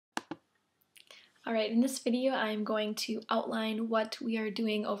Alright, in this video I'm going to outline what we are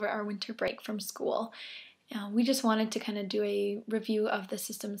doing over our winter break from school. We just wanted to kind of do a review of the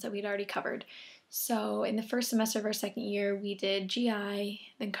systems that we'd already covered. So in the first semester of our second year we did GI,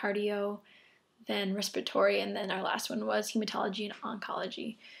 then cardio, then respiratory, and then our last one was hematology and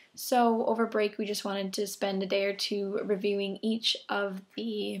oncology. So over break we just wanted to spend a day or two reviewing each of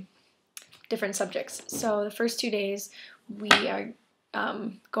the different subjects. So the first 2 days we are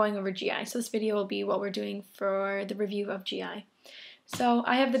going over GI. So this video will be what we're doing for the review of GI. So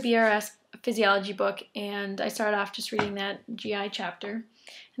I have the BRS physiology book, and I started off just reading that GI chapter.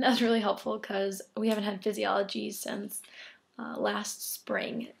 And that was really helpful because we haven't had physiology since last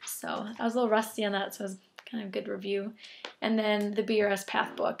spring. So I was a little rusty on that, so it was kind of a good review. And then the BRS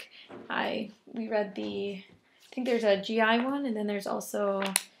path book, we read I think there's a GI one, and then there's also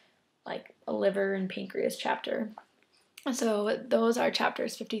like a liver and pancreas chapter. So those are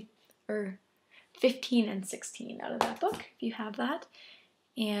chapters 15 and 16 out of that book, if you have that.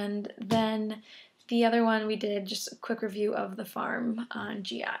 And then the other one we did just a quick review of the Pharm on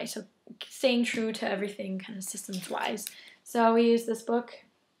GI, so staying true to everything kind of systems-wise. So we used this book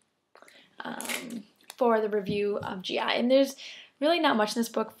for the review of GI, and there's really not much in this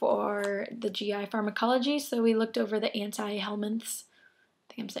book for the GI pharmacology, so we looked over the anti-helminths.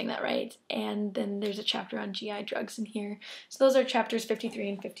 I think I'm saying that right. And then there's a chapter on GI drugs in here. So those are chapters 53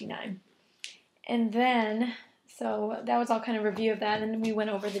 and 59. And then, so that was all kind of review of that. And then we went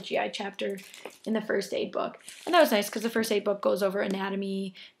over the GI chapter in the first aid book. And that was nice because the first aid book goes over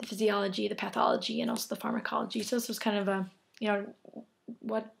anatomy, the physiology, the pathology, and also the pharmacology. So this was kind of a,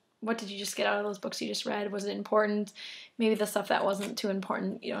 what did you just get out of those books you just read? Was it important? Maybe the stuff that wasn't too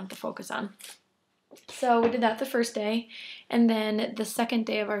important you don't have to focus on. So we did that the first day, and then the second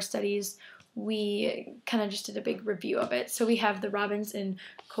day of our studies, we kind of just did a big review of it. So we have the Robbins and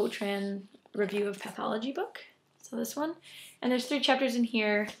Cotran review of pathology book, so this one. And there's 3 chapters in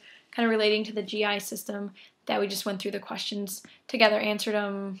here kind of relating to the GI system that we just went through the questions together, answered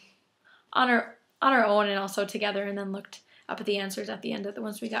them on our own and also together, and then looked up at the answers at the end of the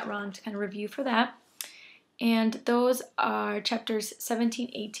ones we got wrong to kind of review for that. And those are chapters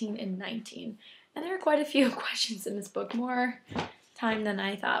 17, 18, and 19. And there are quite a few questions in this book, more time than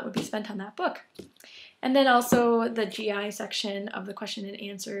I thought would be spent on that book. And then also the GI section of the question and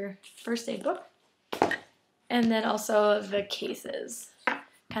answer first aid book. And then also the cases. Kind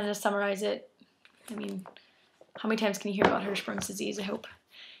of to summarize it, I mean, how many times can you hear about Hirschsprung's disease? I hope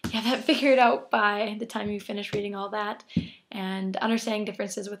you have that figured out by the time you finish reading all that. And understanding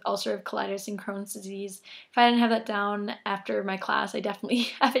differences with ulcerative colitis and Crohn's disease. If I didn't have that down after my class, I definitely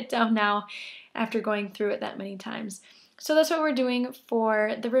have it down now after going through it that many times. So that's what we're doing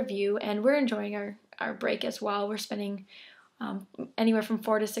for the review, and we're enjoying our break as well. We're spending anywhere from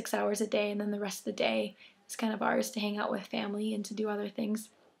 4 to 6 hours a day, and then the rest of the day is kind of ours to hang out with family and to do other things.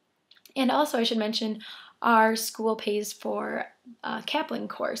 And also I should mention our school pays for a Kaplan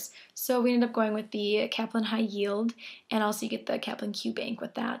course. So we ended up going with the Kaplan High Yield, and also you get the Kaplan Q Bank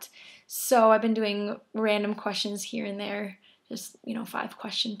with that. So I've been doing random questions here and there, just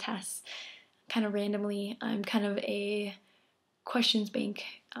 5-question tests, kind of randomly. I'm kind of a questions bank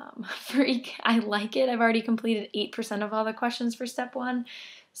freak. I like it. I've already completed 8% of all the questions for step 1.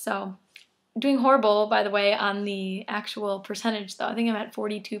 So doing horrible, by the way, on the actual percentage though. I think I'm at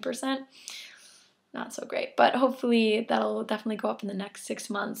 42%. Not so great, but hopefully that'll definitely go up in the next 6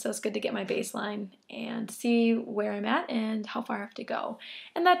 months. So it's good to get my baseline and see where I'm at and how far I have to go.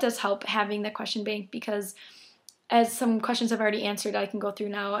 And that does help having the question bank, because as some questions I've already answered, I can go through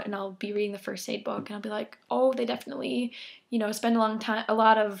now and I'll be reading the first aid book and I'll be like, oh, they definitely, spend a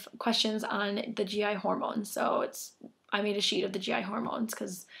lot of questions on the GI hormones. So I made a sheet of the GI hormones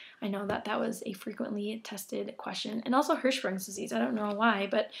because I know that was a frequently tested question. And also Hirschsprung's disease. I don't know why,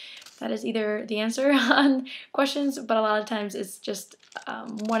 but that is either the answer on questions, but a lot of times it's just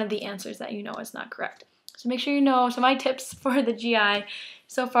one of the answers that is not correct. So make sure you know. So my tips for the GI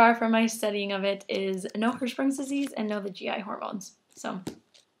so far from my studying of it is know Hirschsprung's disease and know the GI hormones. So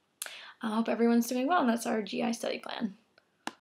I hope everyone's doing well, and that's our GI study plan.